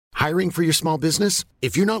Hiring for your small business?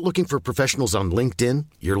 If you're not looking for professionals on LinkedIn,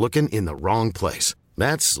 you're looking in the wrong place.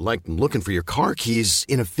 That's like looking for your car keys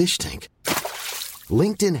in a fish tank.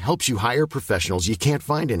 LinkedIn helps you hire professionals you can't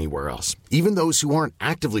find anywhere else, even those who aren't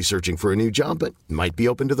actively searching for a new job but might be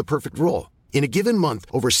open to the perfect role. In a given month,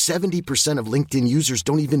 over 70% of LinkedIn users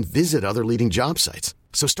don't even visit other leading job sites.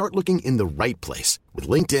 So start looking in the right place. With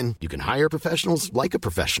LinkedIn, you can hire professionals like a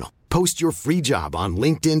professional. Post your free job on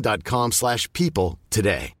linkedin.com/people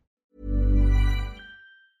today.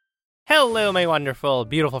 Hello, my wonderful,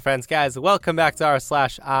 beautiful friends, guys. Welcome back to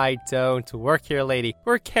r/IDontWorkHereLady,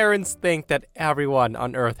 where Karens think that everyone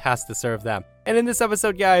on Earth has to serve them. And in this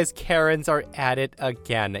episode, guys, Karens are at it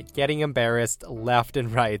again, getting embarrassed left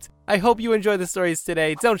and right. I hope you enjoy the stories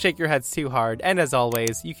today. Don't shake your heads too hard. And as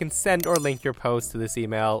always, you can send or link your post to this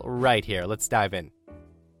email right here. Let's dive in.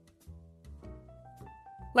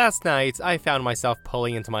 Last night, I found myself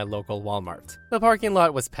pulling into my local Walmart. The parking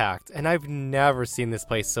lot was packed, and I've never seen this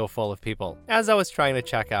place so full of people. As I was trying to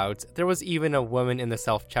check out, there was even a woman in the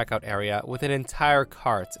self-checkout area with an entire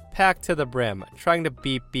cart packed to the brim, trying to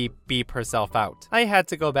beep, beep, beep herself out. I had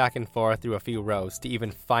to go back and forth through a few rows to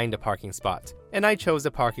even find a parking spot, and I chose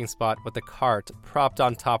a parking spot with the cart propped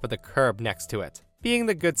on top of the curb next to it. Being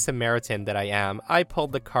the good Samaritan that I am, I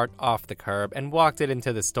pulled the cart off the curb and walked it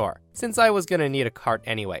into the store, since I was gonna need a cart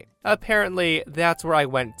anyway. Apparently, that's where I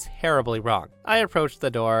went terribly wrong. I approached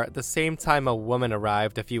the door the same time a woman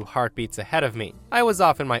arrived a few heartbeats ahead of me. I was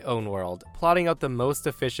off in my own world, plotting out the most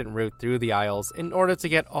efficient route through the aisles in order to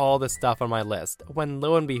get all the stuff on my list, when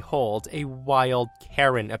lo and behold, a wild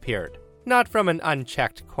Karen appeared. Not from an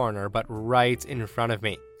unchecked corner, but right in front of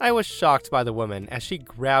me. I was shocked by the woman as she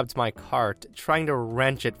grabbed my cart, trying to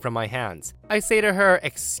wrench it from my hands. I say to her,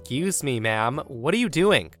 "Excuse me, ma'am, what are you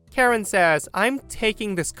doing?" Karen says, "I'm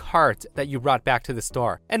taking this cart that you brought back to the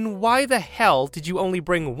store, and why the hell did you only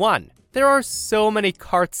bring one? There are so many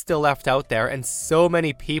carts still left out there, and so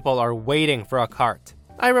many people are waiting for a cart."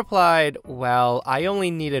 I replied, "Well, I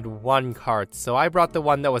only needed one cart, so I brought the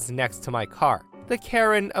one that was next to my car." The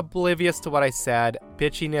Karen, oblivious to what I said,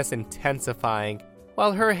 bitchiness intensifying,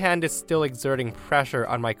 while her hand is still exerting pressure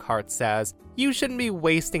on my cart, says, "You shouldn't be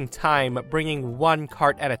wasting time bringing one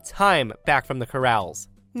cart at a time back from the corrals.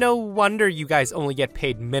 No wonder you guys only get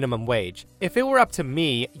paid minimum wage. If it were up to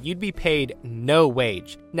me, you'd be paid no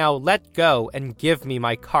wage. Now let go and give me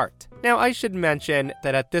my cart." Now I should mention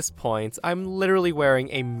that at this point, I'm literally wearing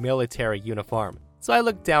a military uniform. So I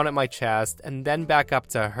look down at my chest and then back up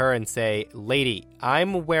to her and say, "Lady,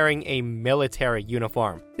 I'm wearing a military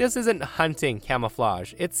uniform. This isn't hunting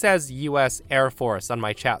camouflage. It says US Air Force on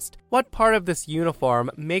my chest. What part of this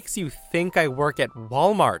uniform makes you think I work at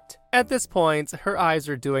Walmart?" At this point, her eyes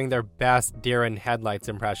are doing their best deer in headlights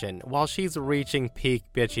impression while she's reaching peak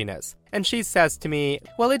bitchiness. And she says to me,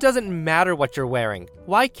 "Well, it doesn't matter what you're wearing.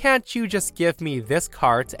 Why can't you just give me this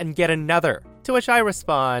cart and get another?" To which I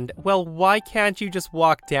respond, "Well, why can't you just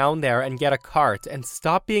walk down there and get a cart and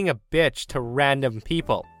stop being a bitch to random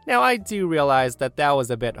people?" Now, I do realize that that was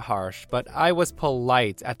a bit harsh, but I was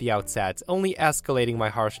polite at the outset, only escalating my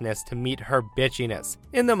harshness to meet her bitchiness.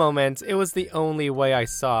 In the moment, it was the only way I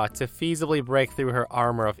saw to feasibly break through her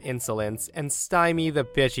armor of insolence and stymie the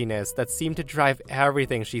bitchiness that seemed to drive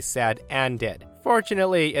everything she said and did.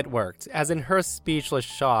 Fortunately, it worked, as in her speechless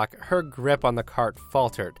shock, her grip on the cart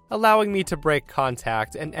faltered, allowing me to break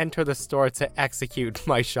contact and enter the store to execute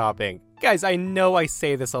my shopping. Guys, I know I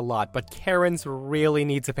say this a lot, but Karens really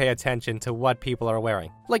need to pay attention to what people are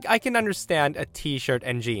wearing. Like, I can understand a t-shirt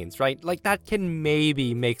and jeans, right? Like, that can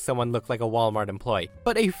maybe make someone look like a Walmart employee.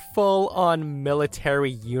 But a full-on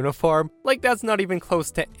military uniform? Like, that's not even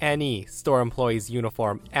close to any store employee's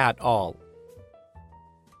uniform at all.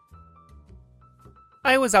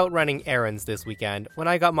 I was out running errands this weekend when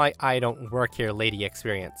I got my I Don't Work Here Lady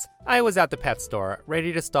experience. I was at the pet store,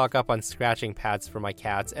 ready to stock up on scratching pads for my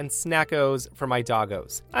cats and snackos for my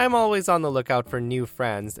doggos. I'm always on the lookout for new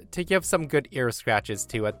friends to give some good ear scratches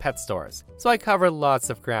to at pet stores, so I cover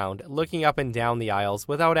lots of ground, looking up and down the aisles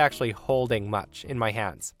without actually holding much in my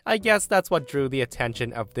hands. I guess that's what drew the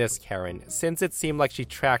attention of this Karen, since it seemed like she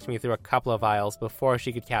tracked me through a couple of aisles before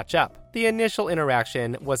she could catch up. The initial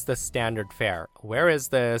interaction was the standard fare. "Where is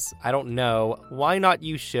this? I don't know. Why not?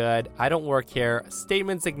 You should. I don't work here.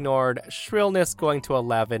 Statements ignored. Shrillness going to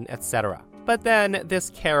 11, etc. But then this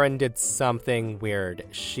Karen did something weird.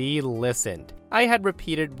 She listened. I had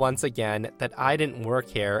repeated once again that I didn't work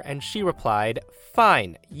here, and she replied,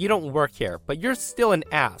 "Fine, you don't work here, but you're still an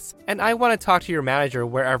ass, and I want to talk to your manager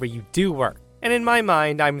wherever you do work." And in my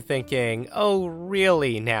mind, I'm thinking, oh,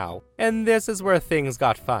 really now? And this is where things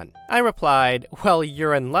got fun. I replied, well,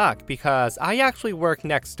 you're in luck because I actually work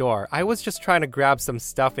next door. I was just trying to grab some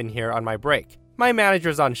stuff in here on my break. My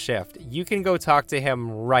manager's on shift. You can go talk to him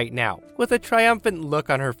right now. With a triumphant look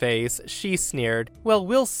on her face, she sneered, well,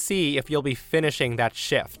 we'll see if you'll be finishing that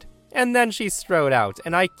shift. And then she strode out,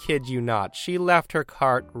 and I kid you not, she left her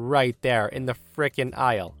cart right there in the frickin'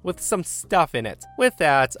 aisle, with some stuff in it. With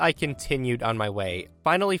that, I continued on my way,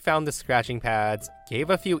 finally found the scratching pads, gave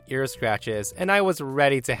a few ear scratches, and I was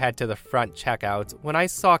ready to head to the front checkout when I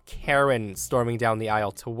saw Karen storming down the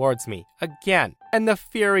aisle towards me, again. And the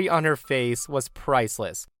fury on her face was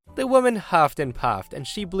priceless. The woman huffed and puffed, and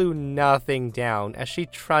she blew nothing down as she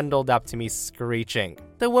trundled up to me screeching.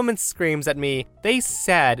 The woman screams at me, they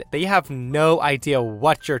said they have no idea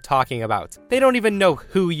what you're talking about. They don't even know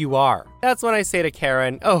who you are. That's when I say to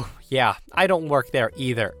Karen, oh yeah, I don't work there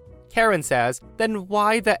either. Karen says, then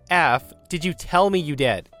why the F did you tell me you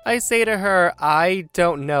did? I say to her, I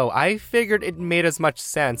don't know. I figured it made as much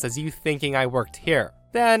sense as you thinking I worked here.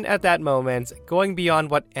 Then, at that moment, going beyond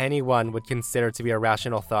what anyone would consider to be a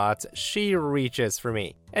rational thought, she reaches for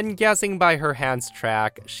me. And guessing by her hand's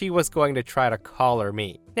track, she was going to try to collar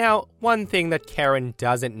me. Now, one thing that Karen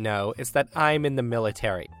doesn't know is that I'm in the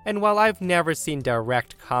military. And while I've never seen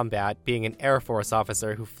direct combat being an Air Force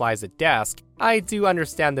officer who flies a desk, I do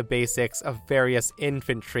understand the basics of various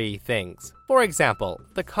infantry things. For example,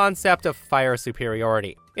 the concept of fire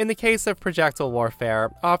superiority. In the case of projectile warfare,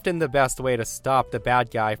 often the best way to stop the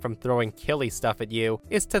bad guy from throwing killy stuff at you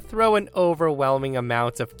is to throw an overwhelming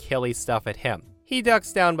amount of killy stuff at him. He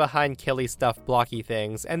ducks down behind killy stuff blocky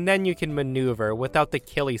things, and then you can maneuver without the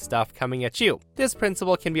killy stuff coming at you. This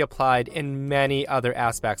principle can be applied in many other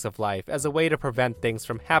aspects of life as a way to prevent things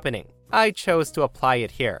from happening. I chose to apply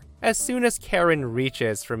it here. As soon as Karen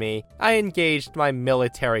reaches for me, I engaged my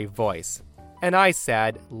military voice. And I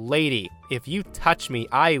said, lady, if you touch me,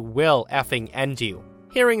 I will effing end you.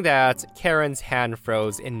 Hearing that, Karen's hand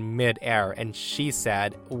froze in mid-air and she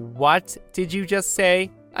said, what did you just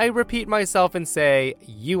say? I repeat myself and say,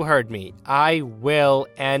 you heard me. I will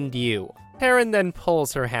end you. Karen then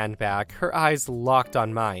pulls her hand back, her eyes locked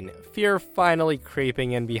on mine, fear finally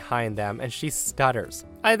creeping in behind them, and she stutters.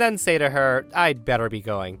 I then say to her, I'd better be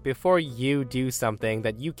going before you do something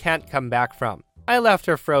that you can't come back from. I left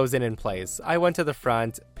her frozen in place. I went to the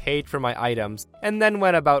front, paid for my items, and then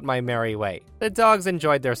went about my merry way. The dogs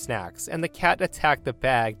enjoyed their snacks, and the cat attacked the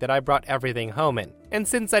bag that I brought everything home in. And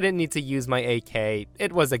since I didn't need to use my AK,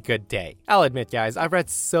 it was a good day. I'll admit, guys, I've read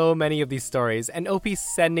so many of these stories, and OP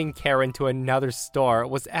sending Karen to another store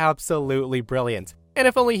was absolutely brilliant. And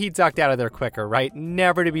if only he ducked out of there quicker, right?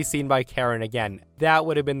 Never to be seen by Karen again. That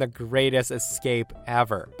would have been the greatest escape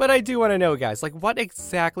ever. But I do want to know, guys, like, what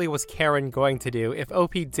exactly was Karen going to do if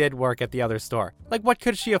OP did work at the other store? Like, what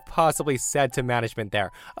could she have possibly said to management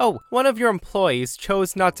there? Oh, one of your employees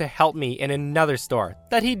chose not to help me in another store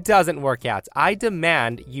that he doesn't work at. I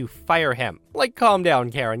demand you fire him. Like, calm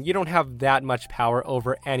down, Karen. You don't have that much power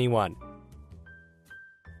over anyone.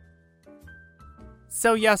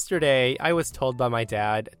 So yesterday, I was told by my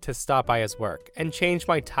dad to stop by his work and change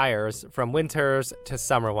my tires from winters to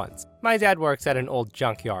summer ones. My dad works at an old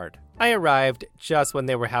junkyard. I arrived just when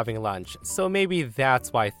they were having lunch, so maybe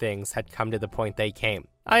that's why things had come to the point they came.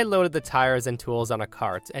 I loaded the tires and tools on a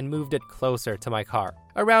cart and moved it closer to my car.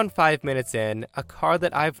 Around 5 minutes in, a car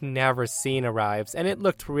that I've never seen arrives, and it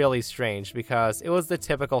looked really strange because it was the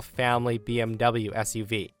typical family BMW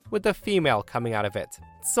SUV, with a female coming out of it.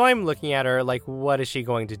 So I'm looking at her like, what is she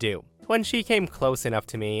going to do? When she came close enough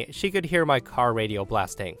to me, she could hear my car radio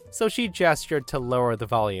blasting. So she gestured to lower the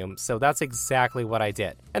volume, so that's exactly what I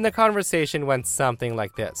did. And the conversation went something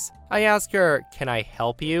like this. I ask her, can I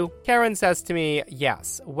help you? Karen says to me,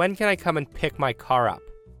 yes, when can I come and pick my car up?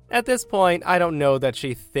 At this point, I don't know that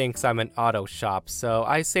she thinks I'm an auto shop, so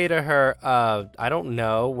I say to her, I don't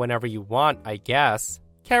know, whenever you want, I guess.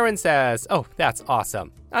 Karen says, oh, that's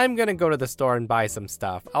awesome. I'm gonna go to the store and buy some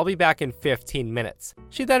stuff. I'll be back in 15 minutes.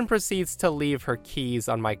 She then proceeds to leave her keys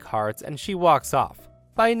on my cart and she walks off.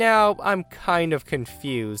 By now, I'm kind of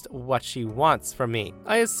confused what she wants from me.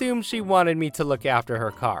 I assume she wanted me to look after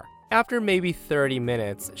her car. After maybe 30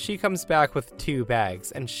 minutes, she comes back with 2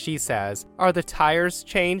 bags and she says, are the tires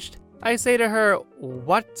changed? I say to her,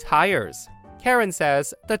 what tires? Karen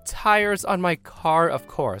says, the tires on my car, of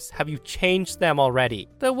course. Have you changed them already?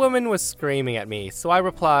 The woman was screaming at me, so I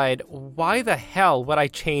replied, why the hell would I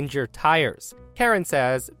change your tires? Karen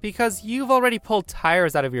says, because you've already pulled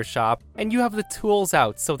tires out of your shop and you have the tools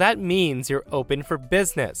out, so that means you're open for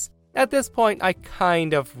business. At this point, I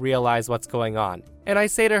kind of realize what's going on, and I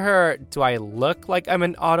say to her, do I look like I'm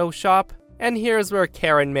an auto shop? And here's where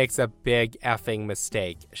Karen makes a big effing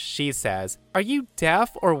mistake. She says, are you deaf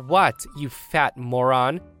or what, you fat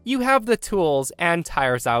moron? You have the tools and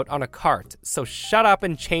tires out on a cart, so shut up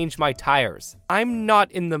and change my tires. I'm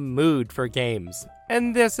not in the mood for games.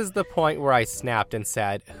 And this is the point where I snapped and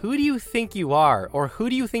said, who do you think you are, or who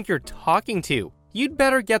do you think you're talking to? You'd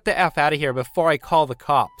better get the F out of here before I call the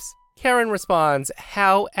cops. Karen responds,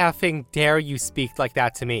 how effing dare you speak like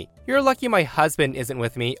that to me? You're lucky my husband isn't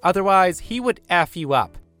with me, otherwise he would F you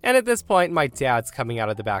up. And at this point, my dad's coming out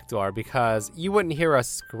of the back door because you wouldn't hear us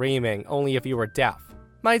screaming only if you were deaf.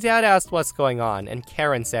 My dad asked what's going on, and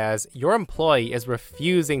Karen says, your employee is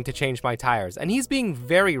refusing to change my tires, and he's being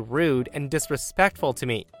very rude and disrespectful to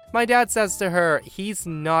me. My dad says to her, he's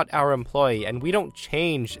not our employee, and we don't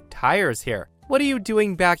change tires here. What are you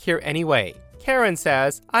doing back here anyway? Karen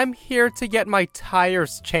says, I'm here to get my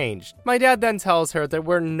tires changed. My dad then tells her that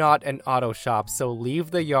we're not an auto shop, so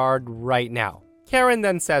leave the yard right now. Karen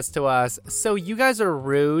then says to us, so you guys are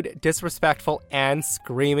rude, disrespectful, and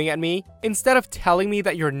screaming at me, instead of telling me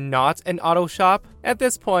that you're not an auto shop? At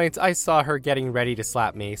this point, I saw her getting ready to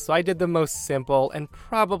slap me, so I did the most simple and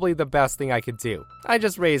probably the best thing I could do. I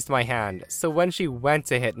just raised my hand, so when she went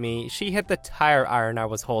to hit me, she hit the tire iron I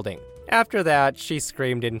was holding. After that, she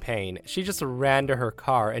screamed in pain. She just ran to her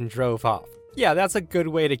car and drove off. Yeah, that's a good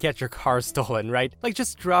way to get your car stolen, right? Like,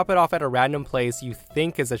 just drop it off at a random place you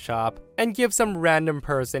think is a shop and give some random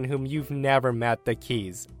person whom you've never met the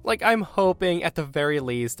keys. Like, I'm hoping at the very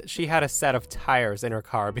least she had a set of tires in her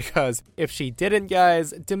car, because if she didn't,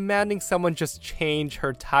 guys, demanding someone just change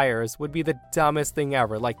her tires would be the dumbest thing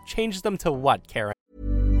ever. Like, change them to what, Karen?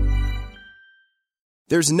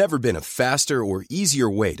 There's never been a faster or easier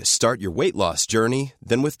way to start your weight loss journey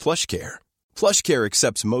than with PlushCare. PlushCare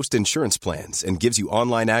accepts most insurance plans and gives you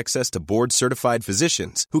online access to board-certified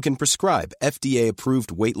physicians who can prescribe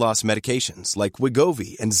FDA-approved weight loss medications like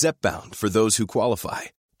Wegovy and Zepbound for those who qualify.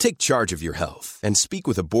 Take charge of your health and speak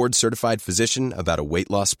with a board-certified physician about a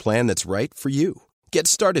weight loss plan that's right for you. Get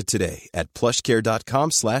started today at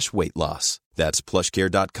plushcare.com/weight loss. That's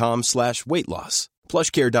plushcare.com/weight loss.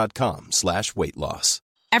 plushcare.com/weight loss.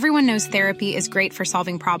 Everyone knows therapy is great for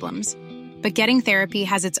solving problems, but getting therapy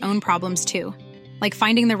has its own problems too, like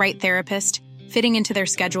finding the right therapist, fitting into their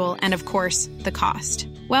schedule, and of course, the cost.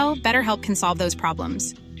 Well, BetterHelp can solve those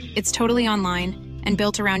problems. It's totally online and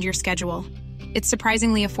built around your schedule. It's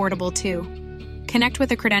surprisingly affordable too. Connect with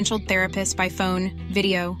a credentialed therapist by phone,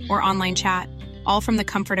 video, or online chat, all from the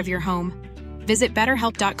comfort of your home. Visit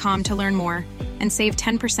BetterHelp.com to learn more and save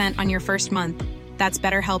 10% on your first month. That's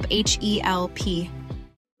BetterHelp, H-E-L-P.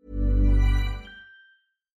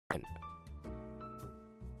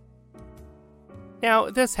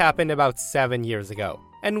 Now, this happened about 7 years ago,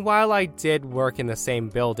 and while I did work in the same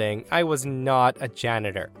building, I was not a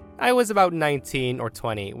janitor. I was about 19 or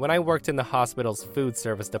 20 when I worked in the hospital's food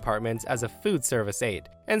service department as a food service aide.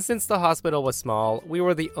 And since the hospital was small, we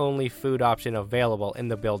were the only food option available in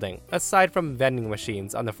the building, aside from vending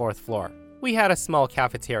machines on the 4th floor. We had a small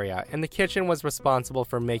cafeteria, and the kitchen was responsible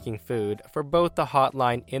for making food for both the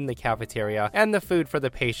hotline in the cafeteria and the food for the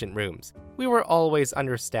patient rooms. We were always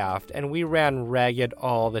understaffed, and we ran ragged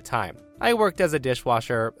all the time. I worked as a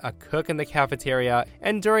dishwasher, a cook in the cafeteria,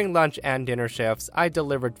 and during lunch and dinner shifts, I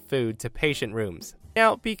delivered food to patient rooms.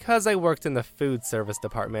 Now, because I worked in the food service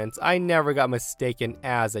department, I never got mistaken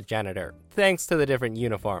as a janitor, thanks to the different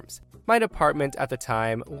uniforms. My department at the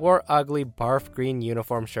time wore ugly barf green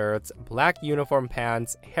uniform shirts, black uniform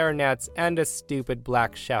pants, hairnets, and a stupid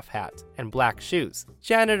black chef hat, and black shoes.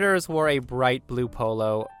 Janitors wore a bright blue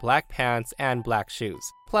polo, black pants, and black shoes.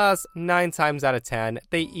 Plus, 9 times out of 10,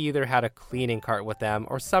 they either had a cleaning cart with them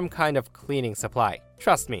or some kind of cleaning supply.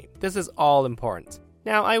 Trust me, this is all important.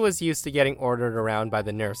 Now, I was used to getting ordered around by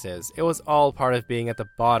the nurses. It was all part of being at the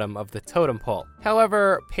bottom of the totem pole.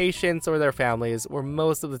 However, patients or their families were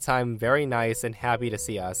most of the time very nice and happy to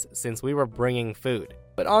see us since we were bringing food.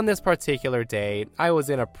 But on this particular day, I was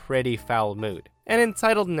in a pretty foul mood. An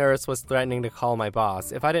entitled nurse was threatening to call my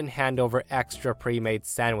boss if I didn't hand over extra pre-made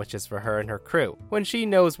sandwiches for her and her crew, when she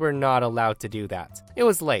knows we're not allowed to do that. It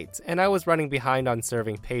was late, and I was running behind on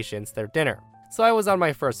serving patients their dinner. So I was on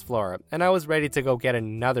my first floor, and I was ready to go get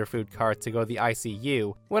another food cart to go to the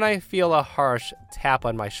ICU when I feel a harsh tap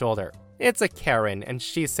on my shoulder. It's a Karen, and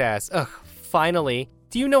she says, "Ugh, finally.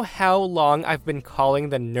 Do you know how long I've been calling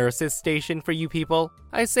the nurses station for you people?"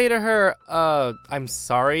 I say to her, I'm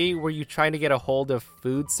sorry, were you trying to get a hold of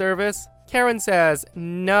food service? Karen says,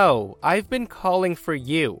 "No, I've been calling for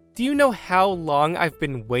you. Do you know how long I've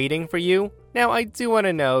been waiting for you?" Now, I do want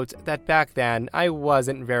to note that back then, I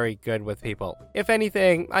wasn't very good with people. If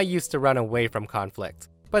anything, I used to run away from conflict.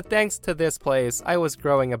 But thanks to this place, I was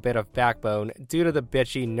growing a bit of backbone due to the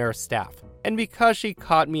bitchy nurse staff. And because she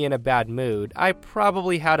caught me in a bad mood, I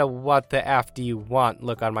probably had a "what the F do you want"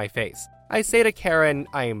 look on my face. I say to Karen,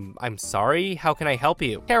 I'm sorry, how can I help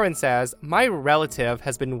you? Karen says, "My relative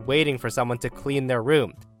has been waiting for someone to clean their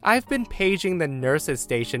room. I've been paging the nurses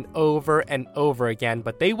station over and over again,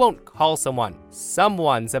 but they won't call someone.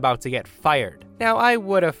 Someone's about to get fired." Now, I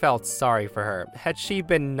would have felt sorry for her had she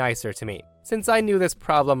been nicer to me, since I knew this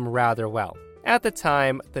problem rather well. At the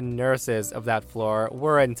time, the nurses of that floor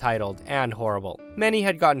were entitled and horrible. Many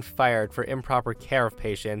had gotten fired for improper care of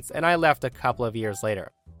patients, and I left a couple of years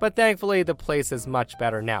later. But thankfully, the place is much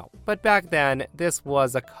better now. But back then, this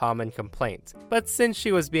was a common complaint. But since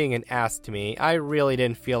she was being an ass to me, I really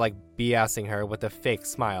didn't feel like BSing her with a fake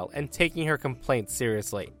smile and taking her complaint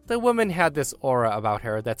seriously. The woman had this aura about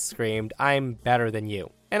her that screamed, "I'm better than you."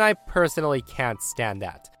 And I personally can't stand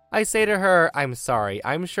that. I say to her, "I'm sorry,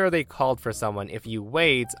 I'm sure they called for someone. If you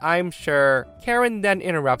wait, I'm sure..." Karen then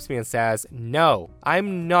interrupts me and says, "No,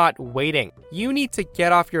 I'm not waiting. You need to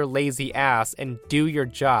get off your lazy ass and do your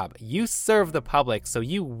job. You serve the public, so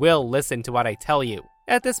you will listen to what I tell you."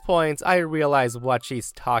 At this point, I realize what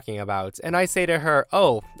she's talking about, and I say to her,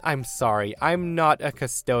 "Oh, I'm sorry, I'm not a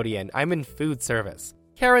custodian, I'm in food service."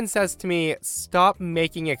 Karen says to me, "Stop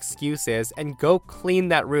making excuses and go clean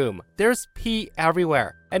that room. There's pee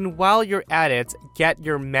everywhere. And while you're at it, get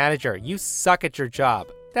your manager. You suck at your job."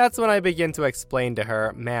 That's when I begin to explain to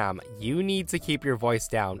her, "Ma'am, you need to keep your voice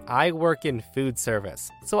down. I work in food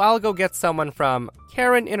service, so I'll go get someone from..."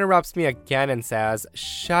 Karen interrupts me again and says,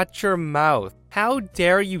 "Shut your mouth. How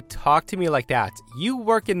dare you talk to me like that? You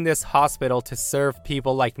work in this hospital to serve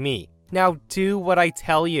people like me. Now do what I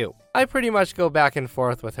tell you." I pretty much go back and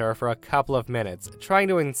forth with her for a couple of minutes, trying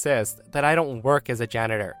to insist that I don't work as a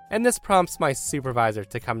janitor, and this prompts my supervisor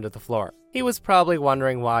to come to the floor. He was probably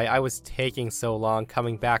wondering why I was taking so long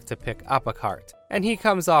coming back to pick up a cart, and he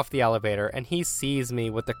comes off the elevator and he sees me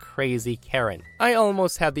with the crazy Karen. I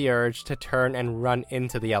almost had the urge to turn and run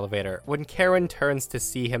into the elevator when Karen turns to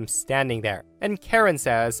see him standing there, and Karen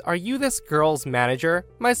says, "Are you this girl's manager?"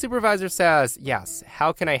 My supervisor says, "Yes,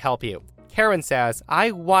 how can I help you?" Karen says,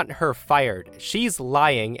 "I want her fired. She's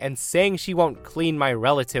lying and saying she won't clean my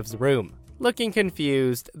relative's room." Looking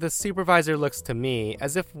confused, the supervisor looks to me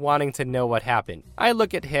as if wanting to know what happened. I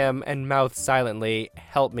look at him and mouth silently,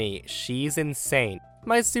 "Help me, she's insane."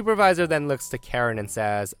 My supervisor then looks to Karen and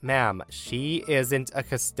says, "Ma'am, she isn't a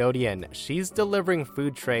custodian. She's delivering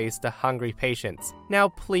food trays to hungry patients. Now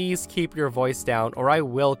please keep your voice down or I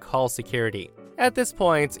will call security." At this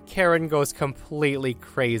point, Karen goes completely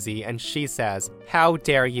crazy and she says, "How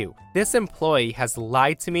dare you? This employee has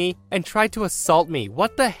lied to me and tried to assault me.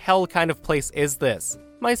 What the hell kind of place is this?"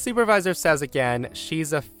 My supervisor says again,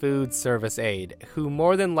 she's a food service aide who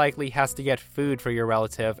more than likely has to get food for your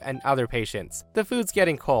relative and other patients. The food's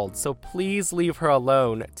getting cold, so please leave her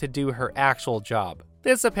alone to do her actual job.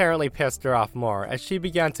 This apparently pissed her off more as she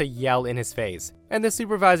began to yell in his face, and the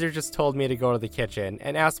supervisor just told me to go to the kitchen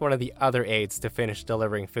and ask one of the other aides to finish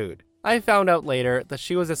delivering food. I found out later that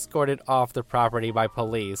she was escorted off the property by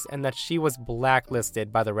police and that she was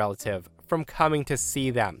blacklisted by the relative from coming to see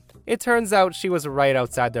them. It turns out she was right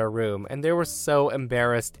outside their room, and they were so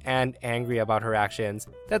embarrassed and angry about her actions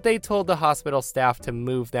that they told the hospital staff to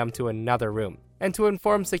move them to another room and to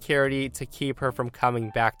inform security to keep her from coming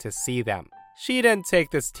back to see them. She didn't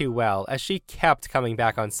take this too well, as she kept coming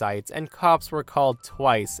back on site, and cops were called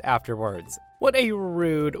twice afterwards. What a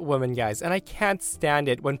rude woman, guys, and I can't stand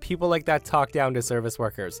it when people like that talk down to service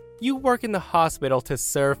workers. You work in the hospital to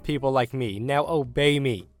serve people like me, now obey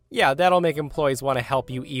me. Yeah, that'll make employees want to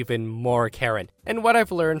help you even more, Karen. And what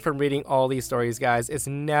I've learned from reading all these stories, guys, is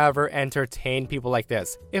never entertain people like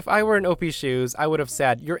this. If I were in OP's shoes, I would have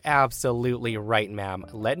said, "You're absolutely right, ma'am.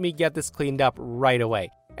 Let me get this cleaned up right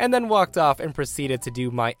away." And then walked off and proceeded to do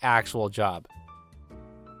my actual job.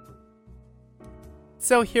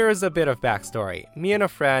 So here's a bit of backstory. Me and a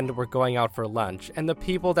friend were going out for lunch, and the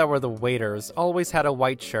people that were the waiters always had a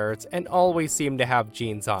white shirt and always seemed to have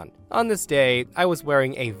jeans on. On this day, I was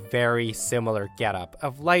wearing a very similar getup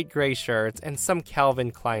of light gray shirts and some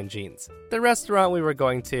Calvin Klein jeans. The restaurant we were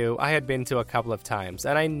going to, I had been to a couple of times,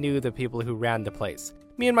 and I knew the people who ran the place.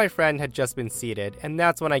 Me and my friend had just been seated, and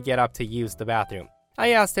that's when I get up to use the bathroom.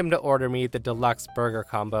 I asked him to order me the deluxe burger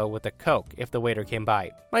combo with a Coke if the waiter came by.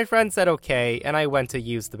 My friend said okay, and I went to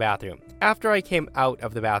use the bathroom. After I came out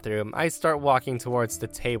of the bathroom, I start walking towards the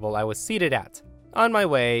table I was seated at. On my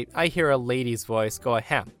way, I hear a lady's voice go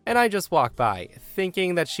ahem, and I just walk by,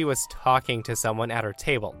 thinking that she was talking to someone at her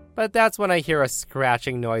table. But that's when I hear a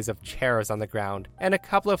scratching noise of chairs on the ground, and a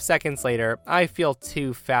couple of seconds later, I feel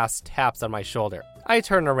 2 fast taps on my shoulder. I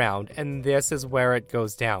turn around, and this is where it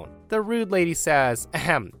goes down. The rude lady says,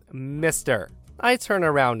 ahem, mister. I turn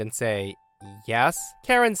around and say, yes?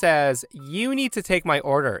 Karen says, you need to take my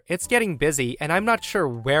order. It's getting busy and I'm not sure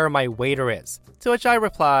where my waiter is. To which I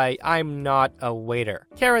reply, I'm not a waiter.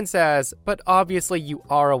 Karen says, but obviously you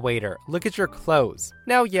are a waiter. Look at your clothes.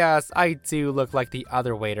 Now yes, I do look like the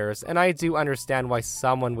other waiters and I do understand why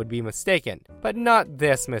someone would be mistaken, but not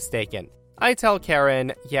this mistaken. I tell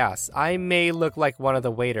Karen, yes, I may look like one of the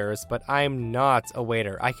waiters, but I'm not a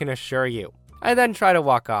waiter, I can assure you. I then try to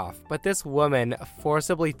walk off, but this woman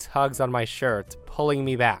forcibly tugs on my shirt, pulling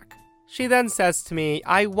me back. She then says to me,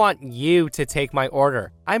 I want you to take my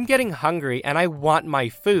order. I'm getting hungry and I want my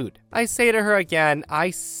food. I say to her again, I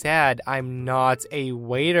said I'm not a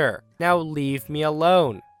waiter. Now leave me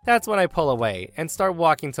alone. That's when I pull away and start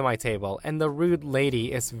walking to my table, and the rude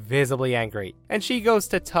lady is visibly angry. And she goes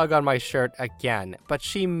to tug on my shirt again, but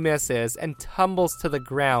she misses and tumbles to the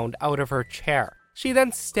ground out of her chair. She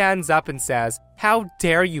then stands up and says, how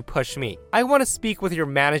dare you push me? I want to speak with your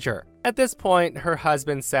manager. At this point, her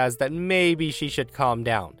husband says that maybe she should calm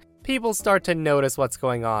down. People start to notice what's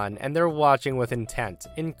going on, and they're watching with intent,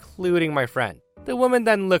 including my friend. The woman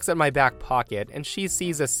then looks at my back pocket, and she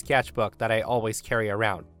sees a sketchbook that I always carry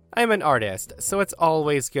around. I'm an artist, so it's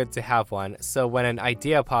always good to have one, so when an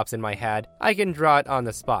idea pops in my head, I can draw it on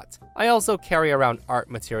the spot. I also carry around art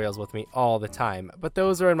materials with me all the time, but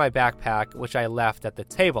those are in my backpack, which I left at the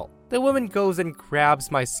table. The woman goes and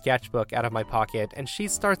grabs my sketchbook out of my pocket, and she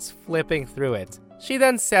starts flipping through it. She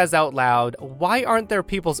then says out loud, why aren't there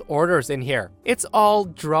people's orders in here? It's all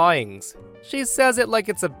drawings. She says it like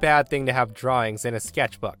it's a bad thing to have drawings in a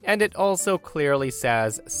sketchbook, and it also clearly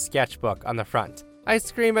says sketchbook on the front. I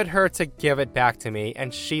scream at her to give it back to me,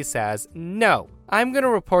 and she says, no, I'm gonna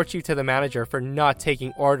report you to the manager for not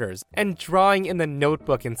taking orders and drawing in the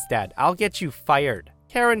notebook instead. I'll get you fired.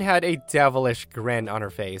 Karen had a devilish grin on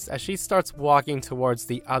her face as she starts walking towards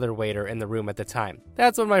the other waiter in the room at the time.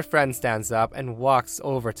 That's when my friend stands up and walks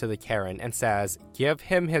over to the Karen and says, give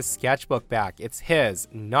him his sketchbook back. It's his,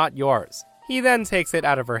 not yours. He then takes it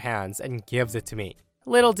out of her hands and gives it to me.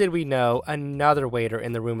 Little did we know, another waiter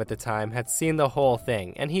in the room at the time had seen the whole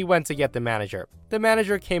thing, and he went to get the manager. The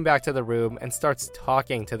manager came back to the room and starts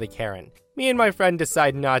talking to the Karen. Me and my friend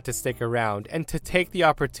decide not to stick around and to take the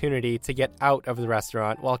opportunity to get out of the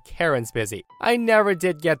restaurant while Karen's busy. I never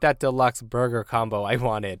did get that deluxe burger combo I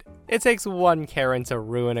wanted. It takes one Karen to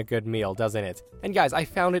ruin a good meal, doesn't it? And guys, I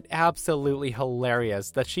found it absolutely hilarious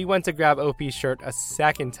that she went to grab OP's shirt a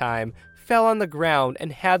second time, fell on the ground,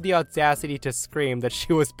 and had the audacity to scream that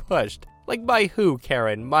she was pushed. Like, by who,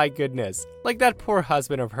 Karen? My goodness. Like, that poor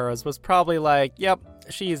husband of hers was probably like, yep,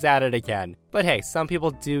 she's at it again. But hey, some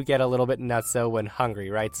people do get a little bit nutso when hungry,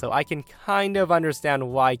 right? So I can kind of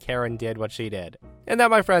understand why Karen did what she did. And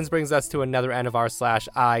that, my friends, brings us to another end of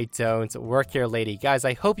r/IDontWorkHereLady. Guys,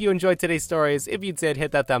 I hope you enjoyed today's stories. If you did,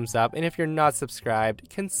 hit that thumbs up. And if you're not subscribed,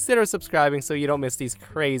 consider subscribing so you don't miss these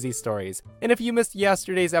crazy stories. And if you missed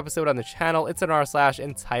yesterday's episode on the channel, it's an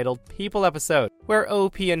r/entitled People episode, where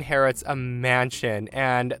OP inherits a mansion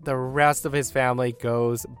and the rest of his family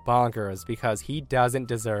goes bonkers because he doesn't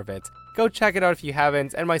deserve it. Go check it out if you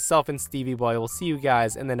haven't, and myself and Stevie Boy will see you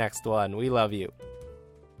guys in the next one. We love you.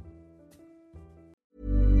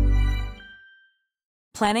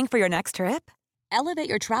 Planning for your next trip? Elevate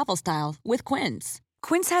your travel style with Quince.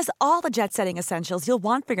 Quince has all the jet-setting essentials you'll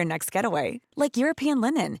want for your next getaway, like European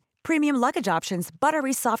linen, premium luggage options,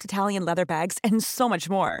 buttery soft Italian leather bags, and so much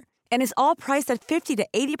more. And is all priced at 50 to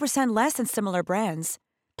 80% less than similar brands.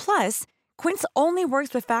 Plus, Quince only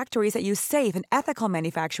works with factories that use safe and ethical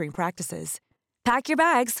manufacturing practices. Pack your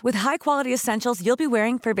bags with high-quality essentials you'll be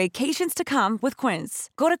wearing for vacations to come with Quince.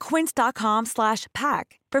 Go to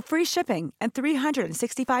quince.com/pack for free shipping and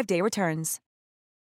 365-day returns.